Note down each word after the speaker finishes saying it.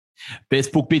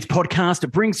Best Book Bits podcast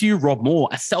brings you Rob Moore,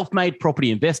 a self-made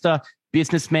property investor,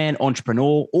 businessman,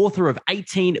 entrepreneur, author of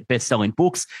 18 best-selling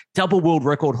books, double world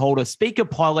record holder, speaker,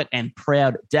 pilot, and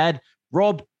proud dad.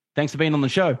 Rob, thanks for being on the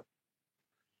show.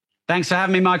 Thanks for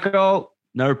having me, Michael.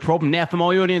 No problem. Now, for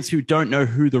my audience who don't know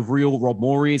who the real Rob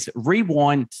Moore is,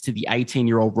 rewind to the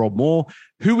 18-year-old Rob Moore.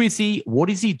 Who is he? What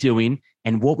is he doing?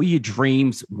 And what were your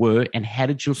dreams were? And how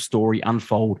did your story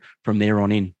unfold from there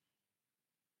on in?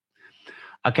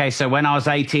 Okay, so when I was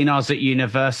 18, I was at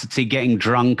university getting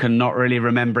drunk and not really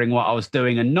remembering what I was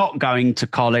doing and not going to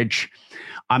college.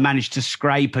 I managed to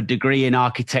scrape a degree in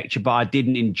architecture, but I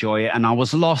didn't enjoy it. And I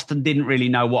was lost and didn't really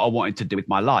know what I wanted to do with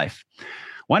my life.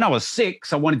 When I was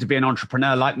 6, I wanted to be an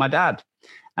entrepreneur like my dad.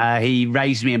 He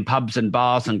raised me in pubs and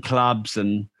bars and clubs,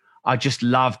 and I just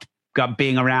loved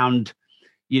being around.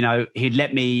 You know, he'd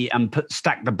let me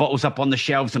stack the bottles up on the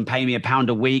shelves and pay me £1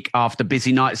 a week after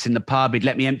busy nights in the pub. He'd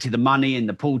let me empty the money in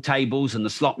the pool tables and the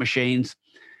slot machines.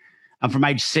 And from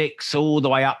age 6 all the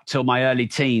way up till my early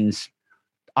teens,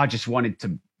 I just wanted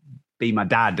to be my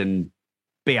dad and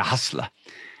be a hustler.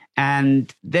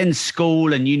 And then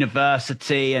school and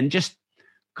university and just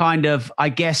kind of, I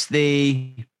guess,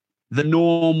 the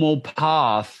normal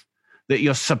path that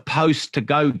you're supposed to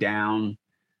go down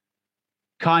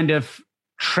kind of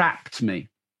trapped me.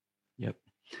 Yep.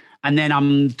 And then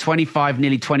I'm 25,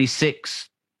 nearly 26,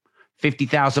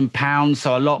 £50,000.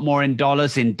 So a lot more in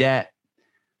dollars in debt.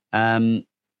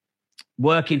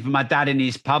 Working for my dad in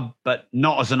his pub, but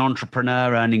not as an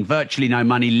entrepreneur, earning virtually no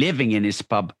money, living in his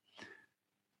pub.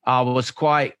 I was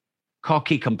quite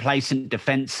cocky, complacent,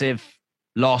 defensive,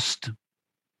 lost,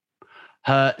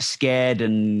 hurt, scared.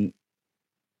 And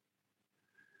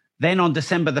then on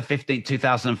December the 15th,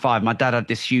 2005, my dad had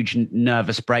this huge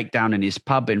nervous breakdown in his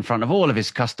pub in front of all of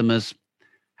his customers,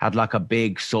 had like a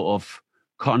big sort of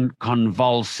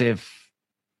convulsive,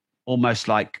 almost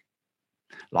like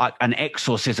an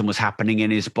exorcism was happening in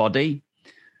his body.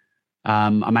 I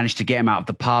managed to get him out of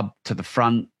the pub to the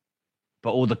front,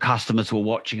 but all the customers were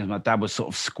watching as my dad was sort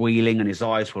of squealing and his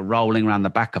eyes were rolling around the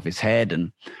back of his head,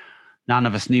 and none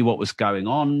of us knew what was going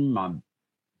on. My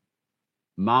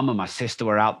mum and my sister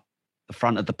were out the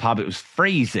front of the pub. It was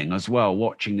freezing as well,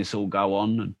 watching this all go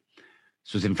on. And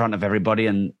this was in front of everybody,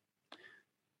 and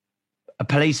a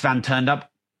police van turned up a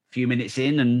few minutes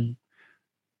in, and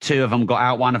 2 of them got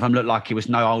out. One of them looked like he was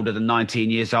no older than 19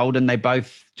 years old, and they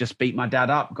both just beat my dad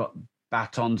up, got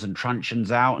batons and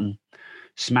truncheons out and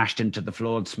smashed him to the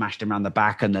floor and smashed him around the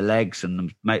back and the legs.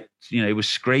 And, he was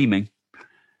screaming.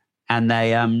 And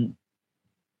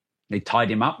they tied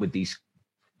him up with these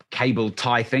cable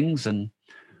tie things and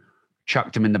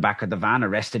chucked him in the back of the van,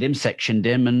 arrested him, sectioned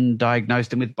him, and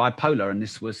diagnosed him with bipolar. And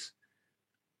this was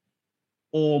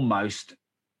almost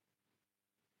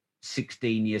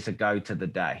 16 years ago to the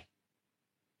day,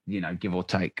 give or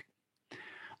take.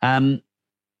 And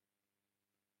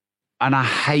I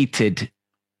hated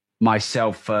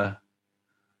myself for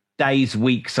days,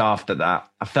 weeks after that.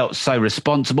 I felt so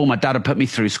responsible. My dad had put me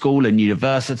through school and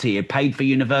university. He had paid for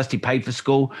university, paid for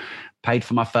school, paid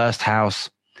for my first house.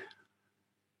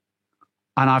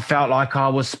 And I felt like I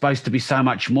was supposed to be so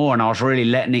much more, and I was really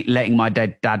letting my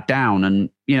dad down. And,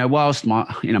 whilst my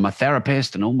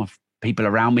therapist and all my people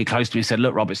around me, close to me, said,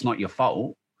 look, Rob, it's not your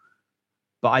fault.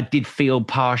 But I did feel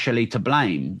partially to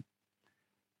blame.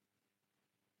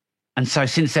 And so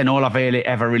since then, all I've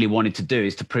ever really wanted to do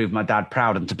is to prove my dad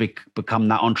proud and to become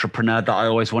that entrepreneur that I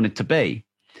always wanted to be.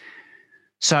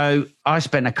 So I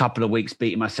spent a couple of weeks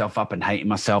beating myself up and hating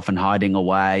myself and hiding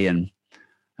away and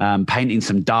painting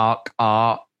some dark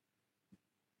art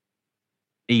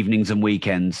evenings and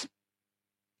weekends.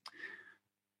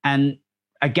 And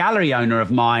a gallery owner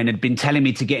of mine had been telling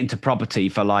me to get into property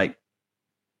for like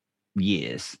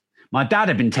years. My dad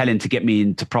had been telling to get me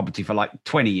into property for like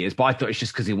 20 years, but I thought it's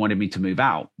just because he wanted me to move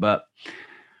out. But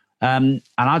and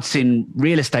I'd seen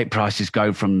real estate prices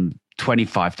go from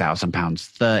 £25,000,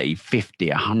 30, 50,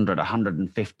 100,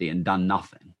 150 and done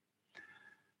nothing.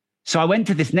 So I went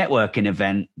to this networking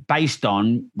event based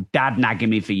on dad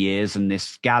nagging me for years and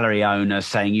this gallery owner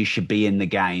saying you should be in the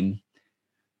game.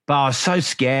 But I was so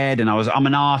scared, and I'm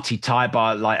an arty type.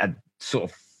 I like a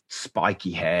sort of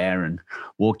spiky hair and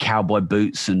wore cowboy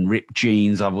boots and ripped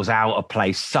jeans. I was out of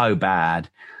place so bad.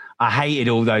 I hated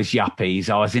all those yuppies.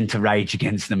 I was into Rage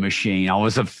Against the Machine. I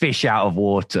was a fish out of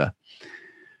water.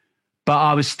 But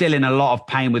I was still in a lot of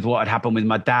pain with what had happened with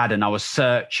my dad, and I was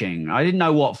searching. I didn't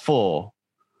know what for,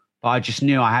 but I just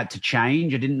knew I had to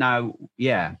change. I didn't know.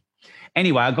 Yeah.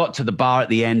 Anyway, I got to the bar at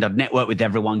the end. I'd networked with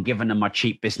everyone, given them my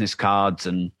cheap business cards,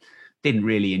 and didn't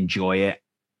really enjoy it.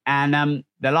 And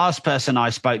the last person I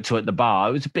spoke to at the bar,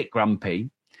 I was a bit grumpy.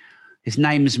 His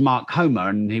name's Mark Homer,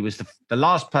 and he was the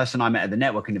last person I met at the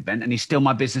networking event, and he's still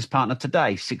my business partner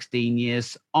today, 16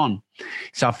 years on.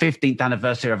 It's our 15th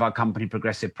anniversary of our company,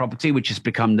 Progressive Property, which has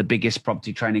become the biggest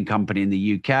property training company in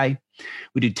the UK.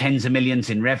 We do tens of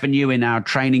millions in revenue in our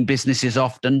training businesses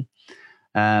often.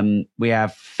 We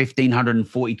have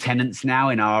 1,540 tenants now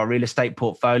in our real estate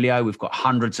portfolio. We've got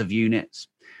hundreds of units.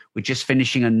 We're just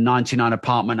finishing a 99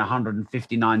 apartment,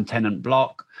 159 tenant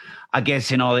block. I guess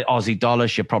in Aussie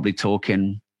dollars, you're probably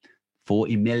talking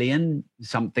 40 million,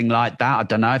 something like that. I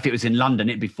don't know. If it was in London,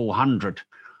 it'd be 400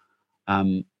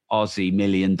 Aussie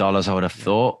million dollars, I would have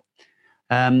thought.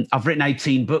 I've written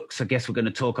 18 books. I guess we're going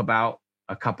to talk about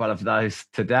a couple of those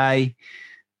today.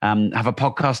 Have a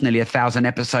podcast, nearly 1,000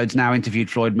 episodes now, interviewed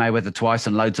Floyd Mayweather twice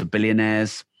and loads of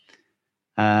billionaires.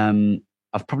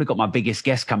 I've probably got my biggest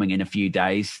guest coming in a few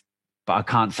days, but I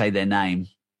can't say their name.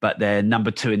 But they're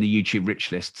number 2 in the YouTube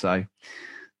rich list. So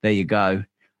there you go.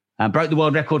 Broke the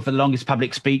world record for the longest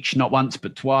public speech, not once,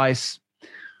 but twice.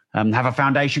 Have a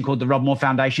foundation called the Rob Moore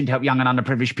Foundation to help young and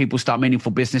underprivileged people start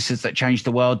meaningful businesses that change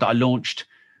the world, that I launched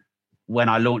when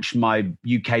I launched my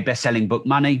UK best-selling book,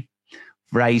 Money.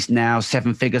 Raised now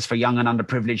 7 figures for young and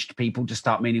underprivileged people to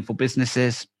start meaningful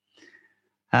businesses.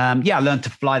 I learned to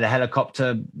fly the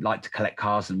helicopter, like to collect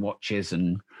cars and watches,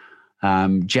 and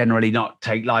generally not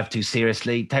take life too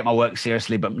seriously, take my work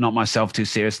seriously, but not myself too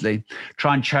seriously.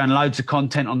 Try and churn loads of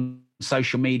content on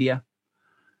social media.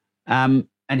 And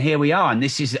here we are. And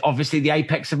this is obviously the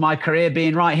apex of my career,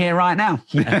 being right here, right now.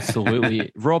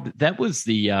 Absolutely. Rob, that was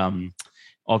the,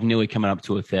 I've nearly coming up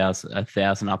to 1,000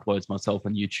 uploads myself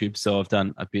on YouTube. So I've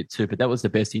done a bit too, but that was the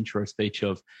best intro speech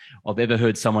I've ever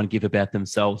heard someone give about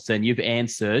themselves. And you've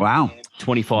answered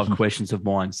 25 questions of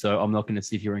mine. So I'm not going to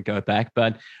sit here and go back,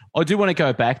 but I do want to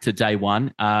go back to day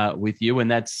one with you. And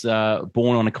that's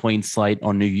born on a clean slate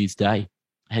on New Year's Day.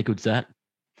 How good's that?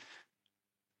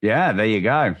 Yeah, there you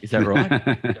go. Is that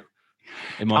right?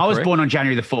 I was born on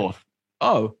January the 4th.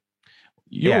 Oh,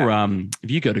 if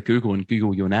you go to Google and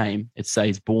Google your name, it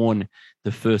says born the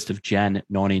 1st of Jan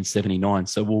 1979.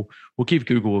 So we'll give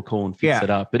Google a call and fix it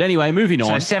up. But anyway, moving on.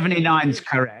 So 79 is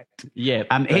correct. Yeah.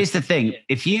 Here's the thing: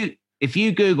 if you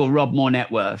Google Rob Moore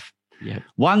net worth,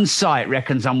 one site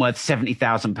reckons I'm worth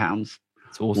 £70,000.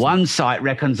 That's awesome. One site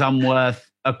reckons I'm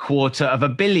worth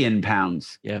 £250 million.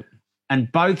 Yeah. And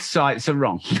both sites are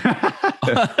wrong.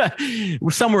 Well,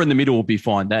 somewhere in the middle will be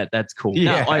fine. That's cool.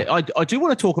 Yeah. Now, I do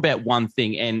want to talk about one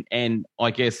thing, and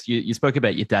I guess you spoke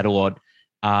about your dad a lot.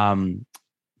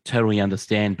 Totally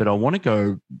understand, but I want to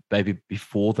go maybe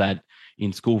before that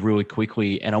in school really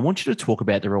quickly, and I want you to talk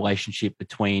about the relationship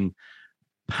between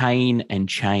pain and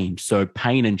change. So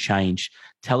pain and change.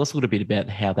 Tell us a little bit about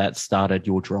how that started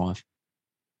your drive.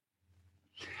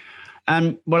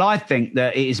 Well, I think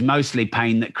that it is mostly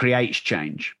pain that creates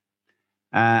change.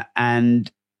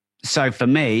 And so for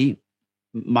me,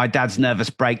 my dad's nervous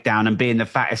breakdown and being the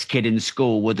fattest kid in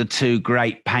school were the 2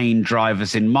 great pain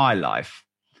drivers in my life.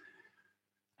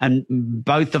 And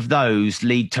both of those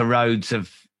lead to roads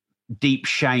of deep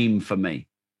shame for me.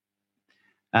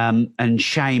 And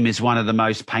shame is one of the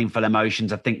most painful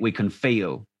emotions I think we can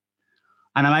feel.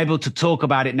 And I'm able to talk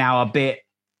about it now a bit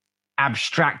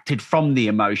abstracted from the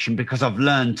emotion because I've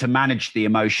learned to manage the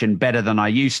emotion better than I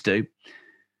used to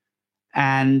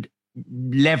and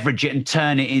leverage it and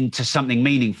turn it into something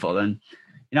meaningful. And,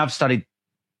 I've studied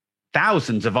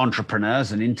thousands of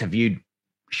entrepreneurs and interviewed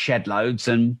shed loads,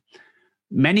 and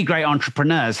many great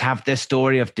entrepreneurs have their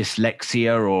story of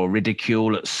dyslexia or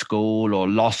ridicule at school or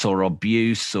loss or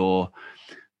abuse or,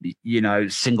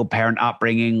 single parent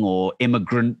upbringing or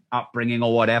immigrant upbringing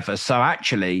or whatever. So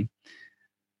actually,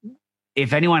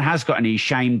 if anyone has got any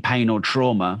shame, pain, or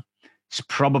trauma, it's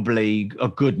probably a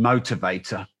good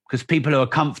motivator, because people who are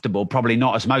comfortable probably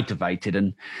not as motivated.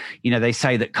 And, they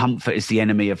say that comfort is the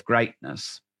enemy of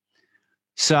greatness.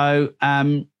 So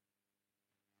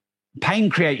pain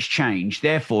creates change.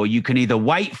 Therefore, you can either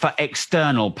wait for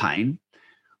external pain,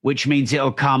 which means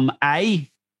it'll come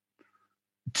A,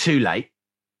 too late,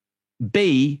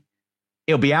 B,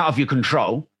 it'll be out of your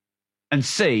control, and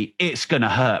C, it's going to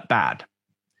hurt bad.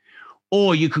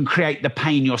 Or you can create the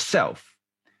pain yourself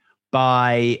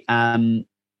by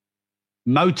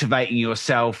motivating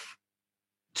yourself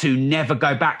to never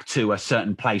go back to a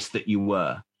certain place that you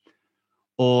were,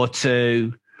 or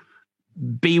to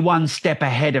be one step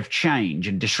ahead of change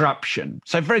and disruption.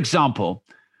 So, for example,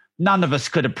 none of us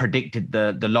could have predicted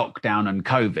the lockdown and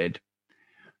COVID,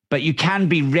 but you can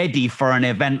be ready for an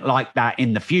event like that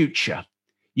in the future.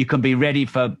 You can be ready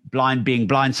for being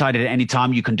blindsided at any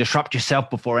time. You can disrupt yourself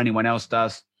before anyone else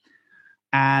does.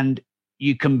 And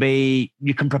you can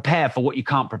prepare for what you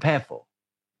can't prepare for.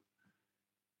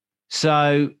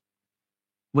 So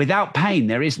without pain,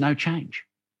 there is no change.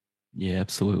 Yeah,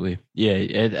 absolutely.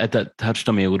 Yeah, that touched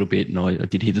on me a little bit, and I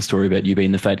did hear the story about you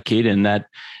being the fat kid, and that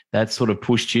sort of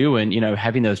pushed you. And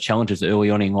having those challenges early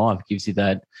on in life gives you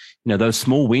that, those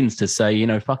small wins to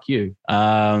say, fuck you.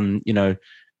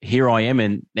 Here I am,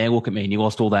 and now look at me. And you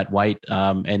lost all that weight,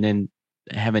 and then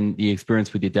having the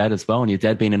experience with your dad as well, and your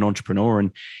dad being an entrepreneur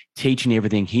and teaching you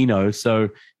everything he knows. So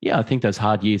yeah, I think those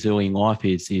hard years early in life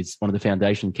is one of the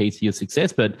foundation keys to your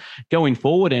success. But going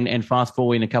forward and fast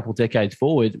forwarding a couple of decades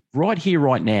forward, right here,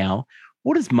 right now,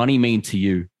 what does money mean to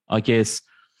you? I guess,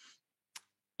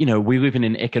 we live in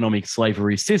an economic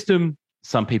slavery system.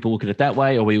 Some people look at it that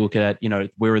way, or we look at,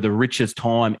 we're the richest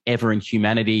time ever in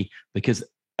humanity because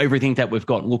everything that we've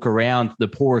got. Look around the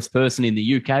poorest person in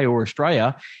the UK or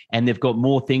Australia, and they've got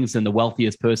more things than the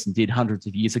wealthiest person did hundreds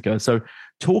of years ago. So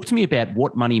talk to me about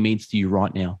what money means to you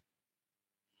right now.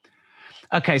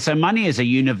 Okay, so money is a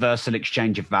universal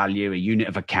exchange of value, a unit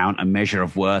of account, a measure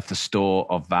of worth, a store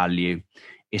of value.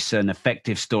 It's an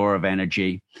effective store of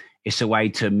energy. It's a way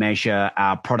to measure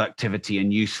our productivity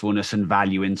and usefulness and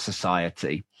value in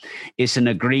society. It's an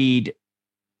agreed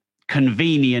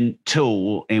convenient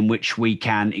tool in which we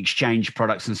can exchange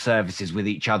products and services with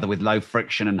each other with low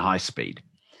friction and high speed.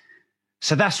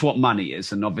 So that's what money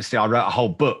is. And obviously I wrote a whole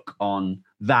book on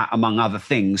that, among other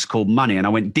things, called Money. And I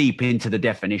went deep into the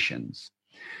definitions.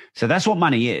 So that's what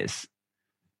money is.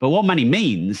 But what money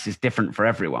means is different for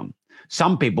everyone.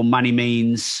 Some people, money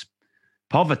means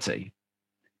poverty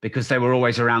because they were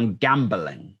always around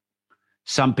gambling.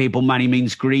 Some people, money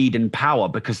means greed and power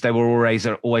because they were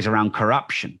always around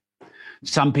corruption.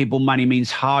 Some people, money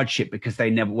means hardship because they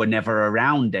were never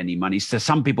around any money. So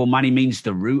some people, money means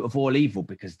the root of all evil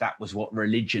because that was what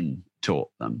religion taught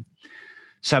them.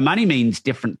 So money means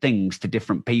different things to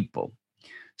different people.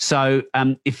 So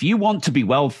if you want to be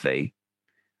wealthy,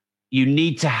 you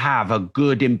need to have a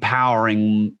good,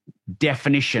 empowering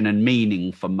definition and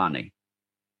meaning for money.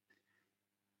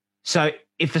 So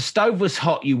if the stove was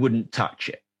hot, you wouldn't touch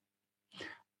it.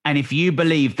 And if you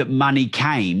believe that money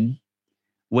came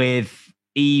with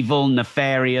evil,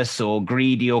 nefarious, or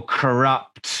greedy, or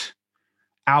corrupt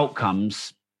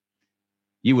outcomes,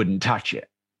 you wouldn't touch it.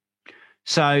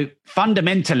 So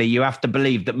fundamentally, you have to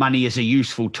believe that money is a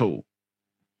useful tool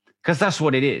because that's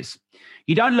what it is.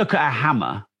 You don't look at a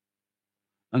hammer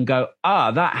and go,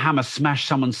 that hammer smashed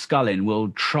someone's skull in.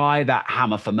 We'll try that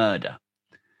hammer for murder.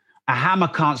 A hammer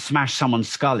can't smash someone's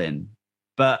skull in,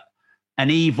 but an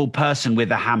evil person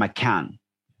with a hammer can.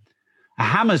 A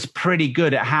hammer's pretty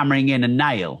good at hammering in a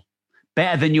nail,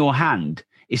 better than your hand.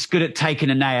 It's good at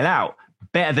taking a nail out,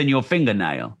 better than your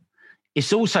fingernail.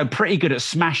 It's also pretty good at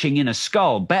smashing in a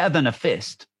skull, better than a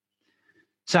fist.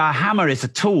 So a hammer is a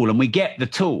tool, and we get the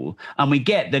tool, and we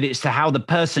get that it's how the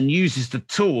person uses the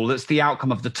tool that's the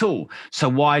outcome of the tool. So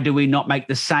why do we not make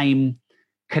the same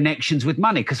connections with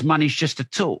money? Because money's just a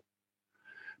tool.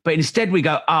 But instead we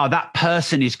go, that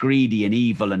person is greedy and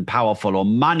evil and powerful, or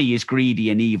money is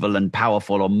greedy and evil and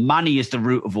powerful, or money is the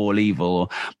root of all evil, or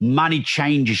money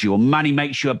changes you, or money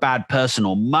makes you a bad person,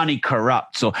 or money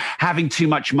corrupts, or having too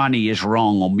much money is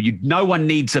wrong, or no one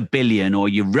needs $1 billion, or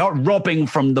you're robbing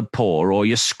from the poor, or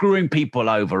you're screwing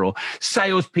people over, or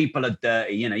salespeople are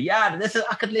dirty.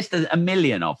 I could list a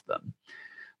million of them.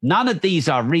 None of these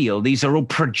are real. These are all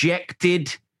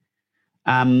projected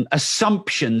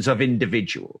assumptions of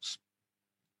individuals.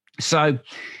 So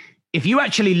if you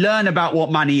actually learn about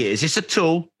what money is, it's a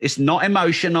tool. It's not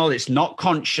emotional. It's not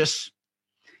conscious.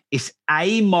 It's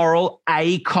amoral,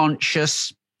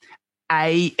 conscious,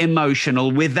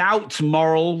 emotional, without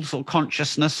morals or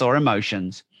consciousness or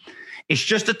emotions. It's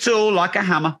just a tool like a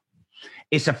hammer.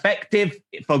 It's effective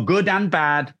for good and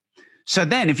bad. So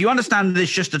then if you understand that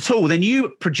it's just a tool, then you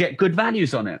project good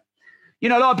values on it. A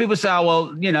lot of people say,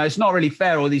 it's not really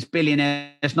fair, all these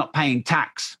billionaires not paying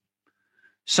tax.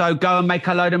 So go and make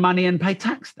a load of money and pay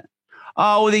tax then.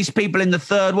 All these people in the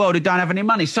third world who don't have any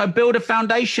money. So build a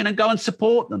foundation and go and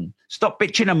support them. Stop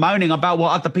bitching and moaning about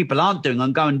what other people aren't doing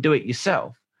and go and do it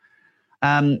yourself.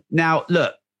 Now,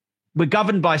 look, we're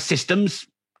governed by systems.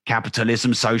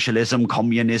 Capitalism, socialism,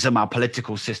 communism, our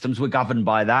political systems, we're governed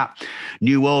by that.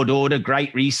 New World Order,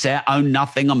 Great Reset, own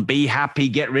nothing and be happy,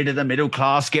 get rid of the middle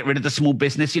class, get rid of the small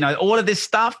business. All of this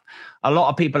stuff, a lot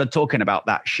of people are talking about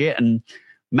that shit, and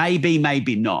maybe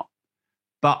not.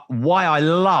 But why I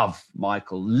love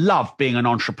being an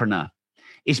entrepreneur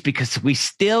is because we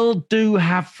still do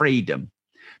have freedom.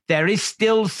 there is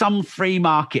still some free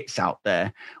markets out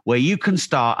there where you can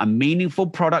start a meaningful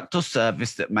product or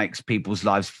service that makes people's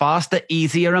lives faster,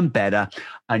 easier, and better.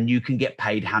 And you can get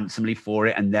paid handsomely for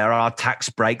it. And there are tax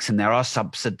breaks and there are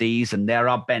subsidies and there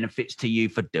are benefits to you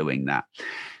for doing that.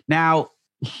 Now,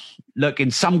 look,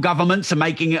 in some governments are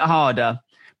making it harder,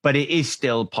 but it is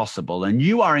still possible and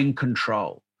you are in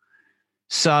control.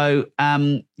 So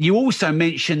you also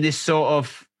mentioned this sort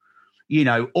of,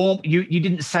 or you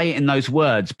didn't say it in those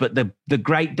words, but the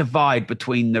great divide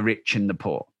between the rich and the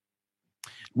poor.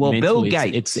 Well, mentally,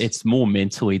 Bill Gates, it's more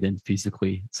mentally than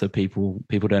physically. So people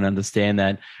don't understand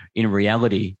that in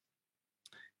reality.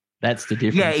 That's the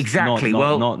difference. Yeah, exactly.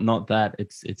 Not that.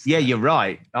 It's yeah, you're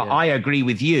right. Yeah. I agree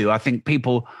with you. I think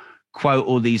people quote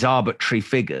all these arbitrary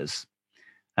figures.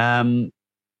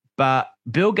 But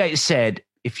Bill Gates said,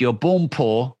 if you're born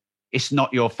poor, it's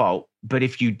not your fault. But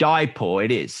if you die poor,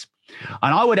 it is.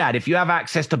 And I would add, if you have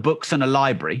access to books and a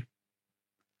library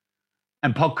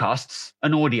and podcasts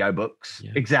and audiobooks,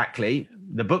 exactly,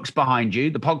 the books behind you,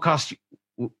 the podcast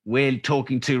we're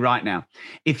talking to right now,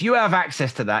 if you have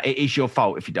access to that, it is your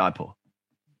fault if you die poor.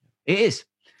 It is.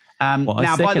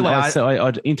 Now, by the way,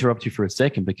 I'd interrupt you for a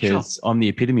second because I'm the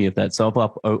epitome of that. So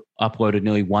I've uploaded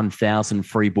nearly 1,000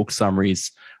 free book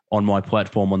summaries on my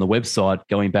platform on the website,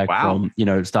 going back from,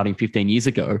 starting 15 years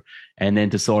ago, and then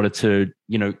decided to,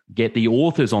 get the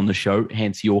authors on the show,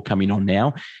 hence you're coming on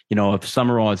now. I've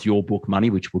summarized your book, Money,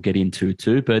 which we'll get into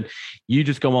too, but you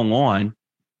just go online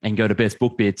and go to Best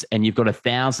Book Bits and you've got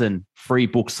 1,000 free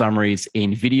book summaries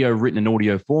in video, written and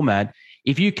audio format.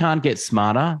 If you can't get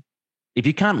smarter, if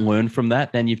you can't learn from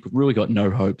that, then you've really got no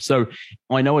hope. So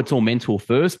I know it's all mental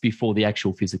first before the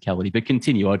actual physicality, but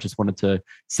continue. I just wanted to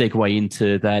segue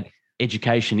into that.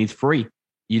 Education is free.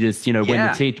 You just,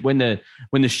 when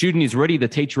the student is ready, the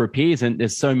teacher appears, and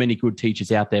there's so many good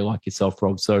teachers out there like yourself,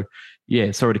 Rob. So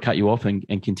yeah, sorry to cut you off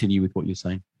and continue with what you're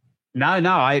saying. No,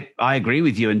 I agree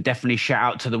with you, and definitely shout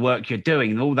out to the work you're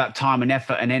doing and all that time and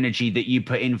effort and energy that you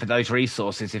put in for those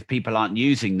resources. If people aren't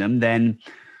using them, then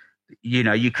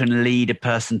you can lead a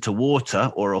person to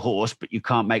water or a horse, but you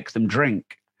can't make them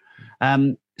drink.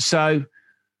 So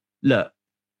look,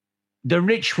 the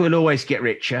rich will always get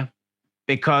richer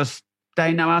because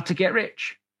they know how to get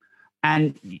rich.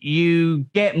 And you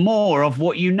get more of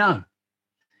what you know.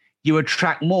 You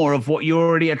attract more of what you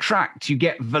already attract. You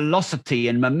get velocity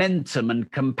and momentum and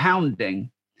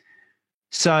compounding.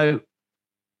 So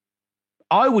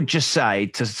I would just say,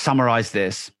 to summarize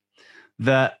this,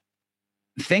 that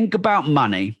think about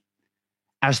money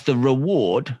as the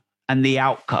reward and the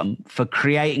outcome for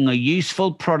creating a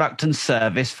useful product and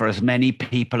service for as many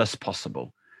people as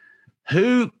possible.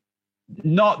 Who,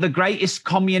 not the greatest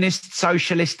communist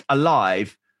socialist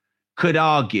alive, could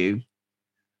argue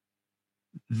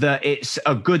that it's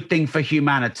a good thing for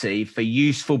humanity for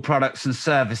useful products and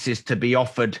services to be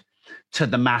offered to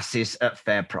the masses at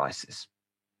fair prices.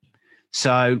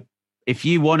 So if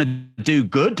you want to do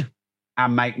good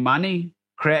and make money,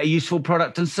 create a useful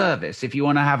product and service. If you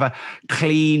want to have a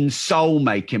clean soul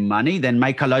making money, then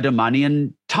make a load of money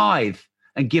and tithe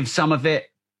and give some of it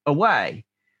away.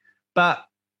 But,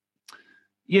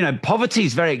 poverty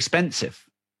is very expensive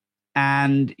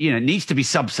and, it needs to be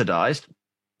subsidized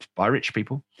by rich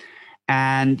people.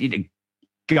 And,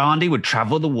 Gandhi would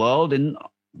travel the world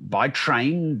by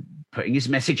train, putting his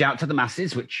message out to the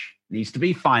masses, which needs to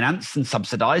be financed and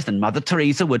subsidized. And Mother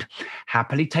Teresa would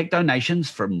happily take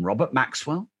donations from Robert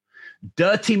Maxwell,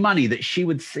 dirty money that she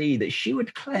would see, that she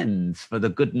would cleanse for the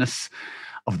goodness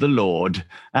of the Lord.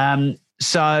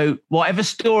 So whatever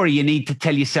story you need to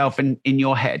tell yourself in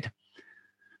your head,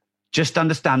 just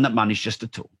understand that money's just a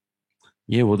tool.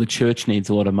 Yeah, well, the church needs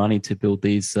a lot of money to build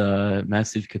these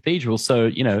massive cathedrals. So,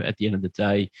 at the end of the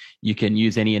day, you can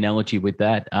use any analogy with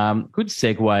that. Good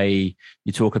segue.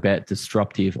 You talk about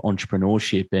disruptive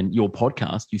entrepreneurship, and your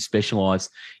podcast, you specialize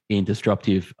in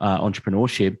disruptive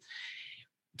entrepreneurship.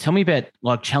 Tell me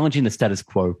about challenging the status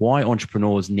quo. Why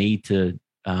entrepreneurs need to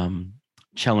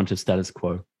challenge the status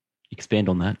quo? Expand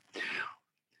on that.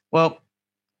 Well,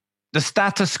 the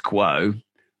status quo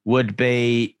would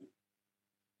be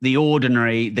the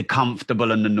ordinary, the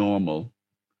comfortable, and the normal.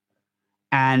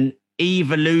 And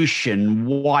evolution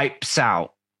wipes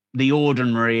out the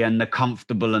ordinary and the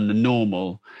comfortable and the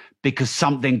normal because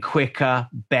something quicker,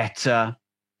 better,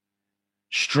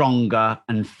 stronger,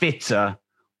 and fitter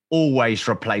always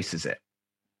replaces it.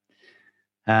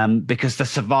 Because the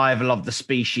survival of the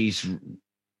species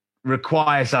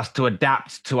requires us to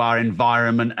adapt to our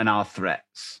environment and our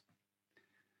threats.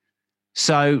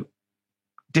 So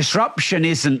disruption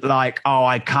isn't like,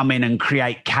 I come in and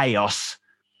create chaos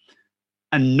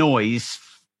and noise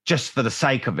just for the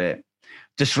sake of it.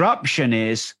 Disruption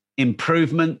is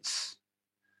improvements,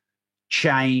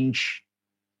 change,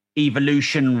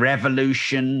 evolution,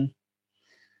 revolution,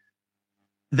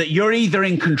 that you're either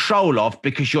in control of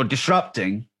because you're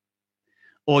disrupting,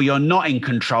 or you're not in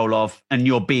control of and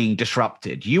you're being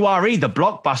disrupted. You are either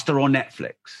Blockbuster or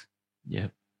Netflix. Yeah.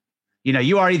 You know,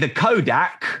 you are either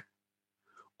Kodak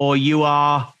or you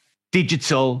are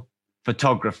digital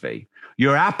photography.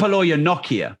 You're Apple or you're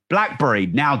Nokia. BlackBerry,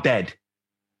 now dead.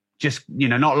 Just, you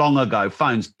know, not long ago,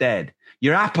 phone's dead.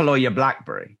 You're Apple or you're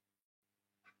BlackBerry.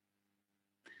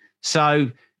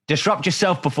 So disrupt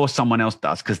yourself before someone else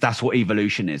does, because that's what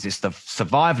evolution is. It's the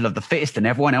survival of the fittest and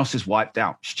everyone else is wiped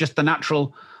out. It's just the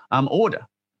natural order.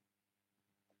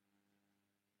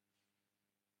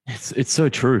 It's so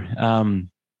true.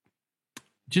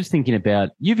 Just thinking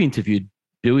about, you've interviewed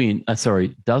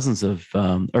dozens of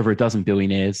over a dozen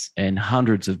billionaires and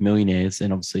hundreds of millionaires,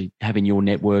 and obviously having your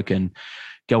network and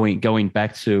going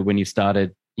back to when you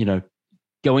started, you know,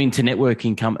 going to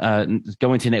networking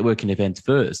events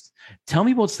first. Tell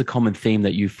me, what's the common theme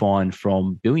that you find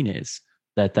from billionaires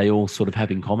that they all sort of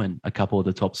have in common? A couple of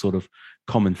the top sort of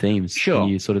common themes. Sure. Can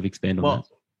you sort of expand on that?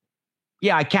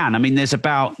 Yeah, I can. I mean, there's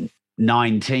about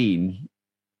 19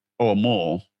 or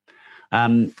more.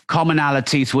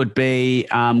 Commonalities would be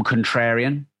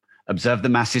contrarian, observe the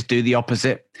masses, do the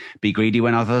opposite, be greedy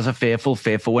when others are fearful,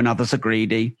 fearful when others are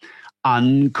greedy,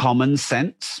 uncommon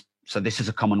sense. So this is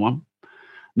a common one.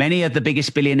 Many of the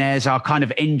biggest billionaires are kind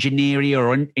of engineering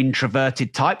or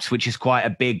introverted types, which is quite a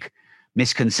big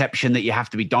misconception that you have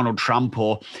to be Donald Trump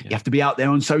or you have to be out there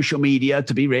on social media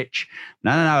to be rich.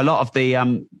 No. A lot of the, a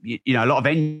lot of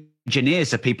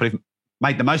engineers are people who've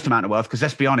made the most amount of wealth, because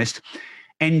let's be honest,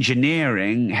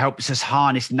 engineering helps us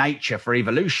harness nature for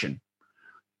evolution.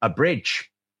 A bridge,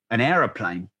 an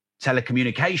aeroplane,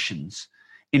 telecommunications,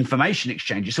 information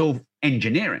exchange, it's all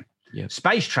engineering. Yep.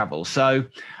 Space travel. So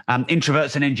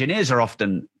introverts and engineers are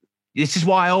often, this is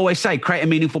why I always say, create a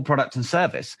meaningful product and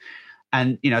service.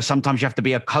 And, you know, sometimes you have to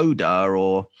be a coder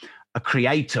or a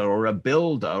creator or a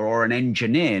builder or an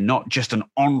engineer, not just an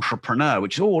entrepreneur,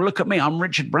 which is, oh, look at me, I'm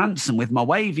Richard Branson with my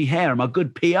wavy hair and my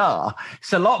good PR.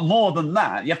 It's a lot more than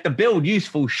that. You have to build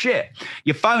useful shit.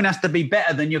 Your phone has to be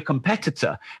better than your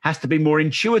competitor, has to be more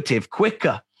intuitive,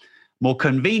 quicker, more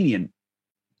convenient.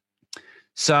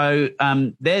 So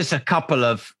there's a couple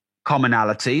of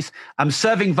commonalities.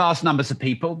 Serving vast numbers of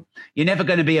people. You're never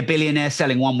going to be a billionaire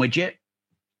selling one widget.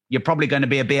 You're probably going to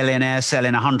be a billionaire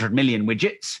selling 100 million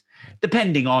widgets,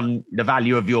 depending on the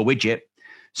value of your widget.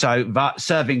 So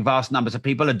serving vast numbers of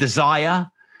people, a desire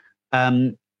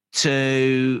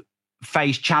to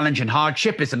face challenge and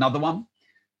hardship is another one.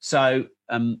 So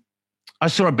I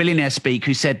saw a billionaire speak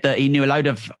who said that he knew a load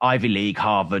of Ivy League,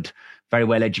 Harvard, very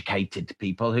well educated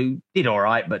people who did all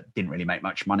right, but didn't really make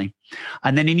much money.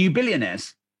 And then he knew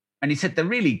billionaires. And he said the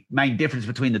really main difference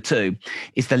between the two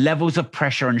is the levels of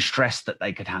pressure and stress that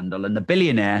they could handle. And the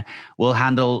billionaire will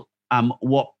handle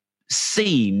what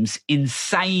seems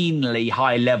insanely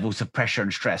high levels of pressure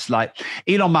and stress. Like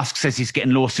Elon Musk says he's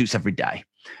getting lawsuits every day.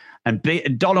 And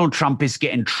Donald Trump is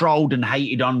getting trolled and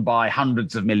hated on by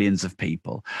hundreds of millions of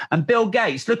people. And Bill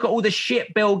Gates, look at all the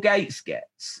shit Bill Gates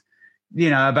gets, you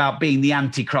know, about being the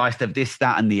antichrist of this,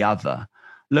 that, and the other.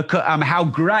 Look at how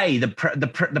grey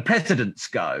the presidents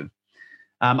go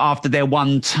after their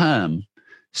one term.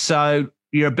 So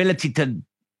your ability to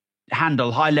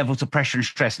handle high levels of pressure and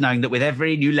stress, knowing that with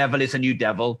every new level is a new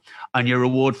devil and your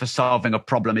reward for solving a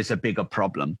problem is a bigger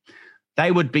problem.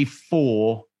 They would be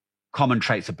 4 common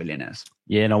traits of billionaires.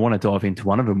 Yeah, and I want to dive into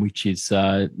one of them, which is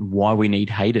why we need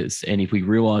haters. And if we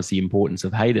realize the importance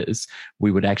of haters, we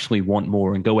would actually want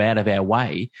more and go out of our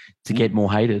way to get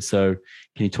more haters. So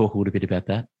can you talk a little bit about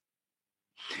that?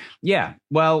 Yeah,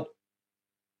 well,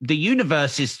 the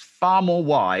universe is far more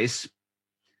wise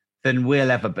than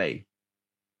we'll ever be.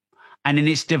 And in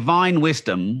its divine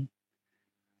wisdom,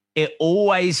 it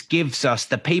always gives us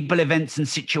the people, events, and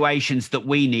situations that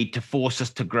we need to force us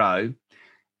to grow,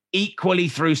 equally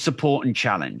through support and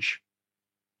challenge.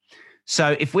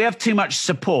 So if we have too much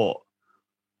support,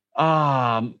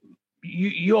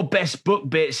 your best book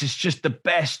bits is just the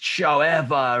best show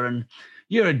ever, and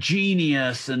you're a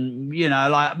genius, and, you know,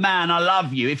 like, man, I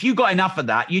love you. If you got enough of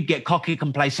that, you'd get cocky,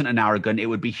 complacent, and arrogant. It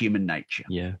would be human nature.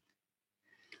 Yeah.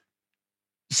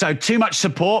 So too much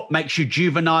support makes you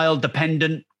juvenile,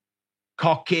 dependent,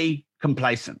 cocky,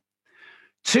 complacent.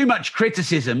 Too much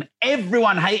criticism,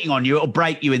 everyone hating on you, it'll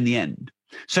break you in the end.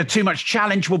 So too much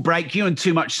challenge will break you, and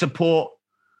too much support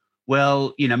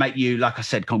will, you know, make you, like I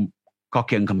said,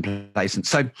 cocky and complacent.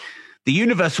 So the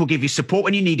universe will give you support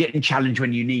when you need it and challenge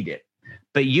when you need it.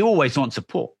 but you always want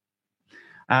support.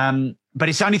 But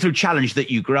it's only through challenge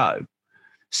that you grow.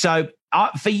 So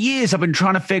for years, I've been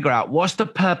trying to figure out what's the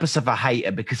purpose of a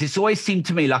hater, because it's always seemed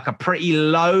to me like a pretty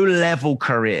low level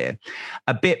career,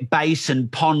 a bit base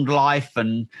and pond life,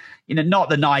 and, not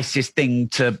the nicest thing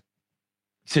to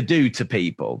do to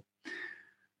people.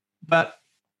 But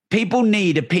people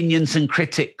need opinions and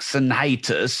critics and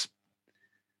haters.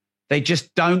 They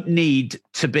just don't need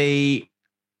to be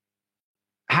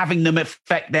having them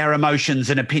affect their emotions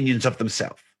and opinions of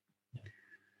themselves.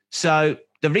 So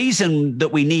the reason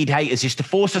that we need haters is to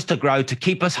force us to grow, to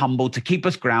keep us humble, to keep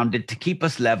us grounded, to keep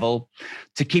us level,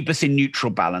 to keep us in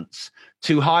neutral balance.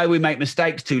 Too high, we make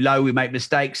mistakes. Too low, we make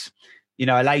mistakes.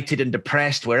 Elated and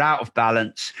depressed, we're out of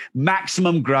balance.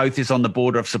 Maximum growth is on the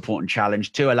border of support and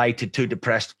challenge. Too elated, too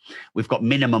depressed, we've got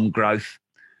minimum growth.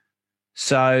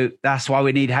 So that's why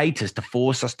we need haters, to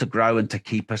force us to grow and to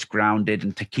keep us grounded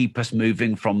and to keep us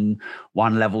moving from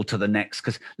one level to the next.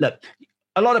 Because look,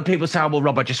 a lot of people say, well,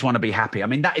 Rob, I just want to be happy. I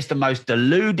mean, that is the most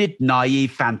deluded,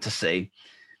 naive fantasy.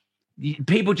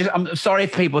 I'm sorry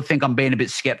if people think I'm being a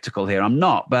bit skeptical here. I'm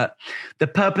not. But the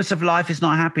purpose of life is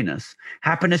not happiness.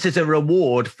 Happiness is a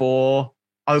reward for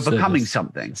overcoming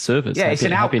something. Service. Yeah, it's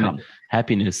an outcome.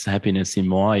 Happiness in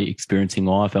my experiencing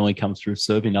life only comes through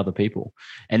serving other people.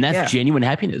 And that's genuine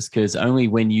happiness, because only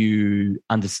when you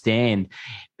understand,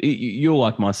 you're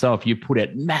like myself, you put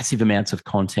out massive amounts of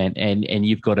content and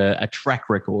you've got a track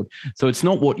record. So it's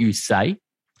not what you say,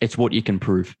 it's what you can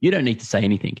prove. You don't need to say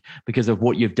anything because of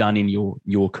what you've done in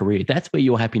your career. That's where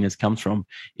your happiness comes from,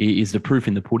 is the proof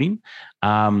in the pudding.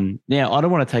 Now, I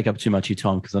don't want to take up too much of your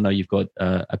time because I know you've got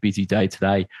a busy day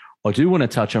today. I do want to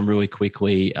touch on really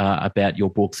quickly about your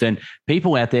books. And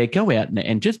people out there, go out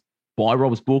and just buy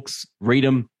Rob's books, read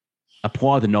them,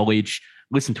 apply the knowledge,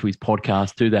 listen to his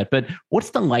podcast, do that. But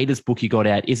what's the latest book you got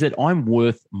out? Is it I'm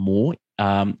Worth More?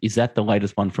 Is that the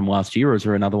latest one from last year, or is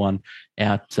there another one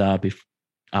out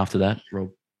after that, Rob?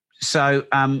 So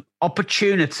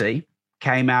Opportunity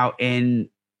came out in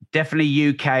definitely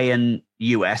UK and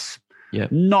US. Yeah.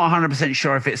 Not 100%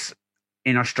 sure if it's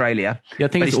in Australia. Yeah, I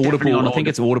think it's Audible. I think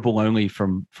it's Audible only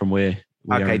from where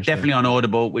we are. Okay, definitely on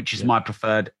Audible, which is my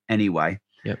preferred anyway.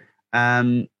 Yep.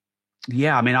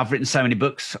 Yeah, I mean, I've written so many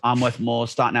books. I'm Worth More,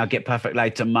 Start Now, Get Perfect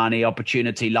Later, Money,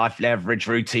 Opportunity, Life Leverage,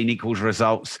 Routine Equals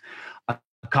Results. I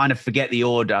kind of forget the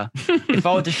order. If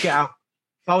I were to shout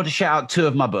out two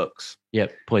of my books,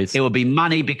 yep, please. It would be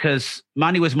Money, because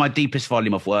Money was my deepest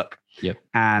volume of work. Yep.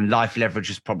 And Life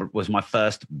Leverage was my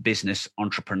first business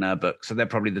entrepreneur book. So they're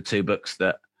probably the two books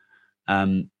that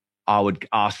I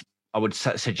would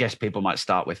suggest people might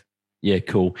start with. Yeah,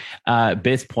 cool.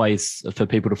 Best place for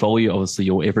people to follow you? Obviously,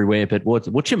 you're everywhere, but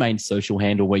what's your main social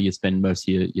handle where you spend most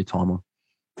of your time on?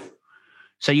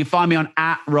 So you find me on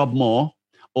 @RobMoore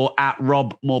or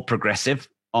 @RobMoreProgressive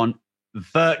on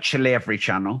virtually every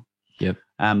channel. Yep.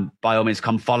 By all means,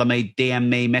 come follow me, DM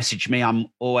me, message me. I'm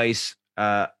always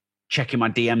checking my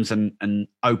DMs and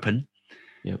open.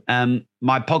 Yep.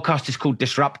 My podcast is called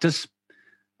Disruptors.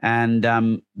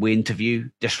 And we interview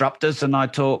disruptors and I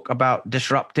talk about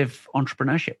disruptive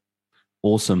entrepreneurship.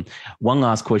 Awesome. One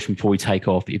last question before we take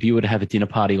off. If you were to have a dinner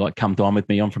party, like Come Dine With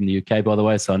Me, I'm from the UK, by the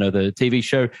way, so I know the TV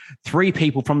show, 3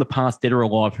 people from the past, dead or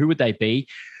alive, who would they be?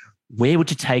 Where would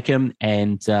you take them?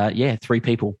 And 3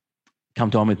 people,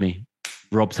 come dine with me.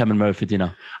 Rob's having them over for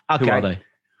dinner. Okay. Who are they?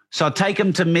 So I'll take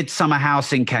them to Midsummer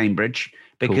House in Cambridge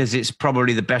because it's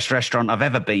probably the best restaurant I've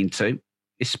ever been to.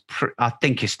 I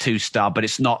think it's 2-star, but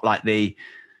it's not like the,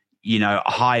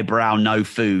 highbrow, no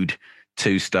food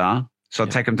 2-star. So I'll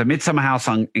take them to Midsummer House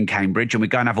in Cambridge and we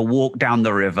go and have a walk down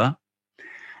the river.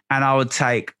 And I would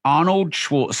take Arnold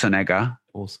Schwarzenegger.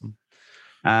 Awesome.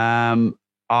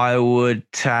 I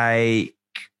would take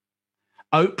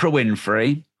Oprah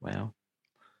Winfrey. Wow.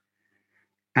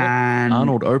 And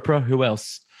Arnold, Oprah, who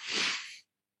else?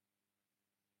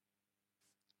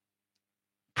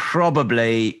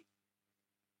 Probably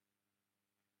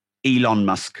Elon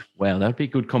Musk. Wow, that'd be a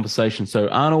good conversation. So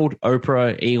Arnold,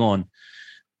 Oprah, Elon.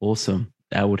 Awesome.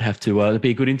 That would have to that'd be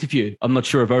a good interview. I'm not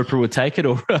sure if Oprah would take it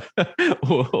or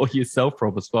or yourself,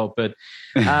 Rob, as well. But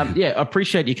I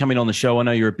appreciate you coming on the show. I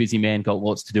know you're a busy man, got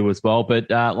lots to do as well.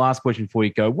 But last question before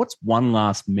you go. What's one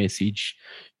last message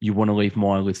you want to leave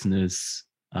my listeners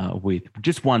with?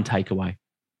 Just one takeaway.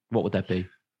 What would that be?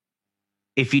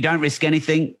 If you don't risk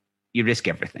anything, you risk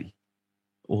everything.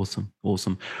 Awesome.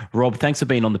 Rob, thanks for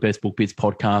being on the Best Book Biz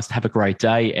podcast. Have a great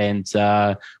day and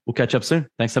we'll catch up soon.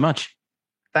 Thanks so much.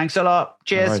 Thanks a lot.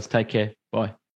 Cheers. All right, take care. Bye.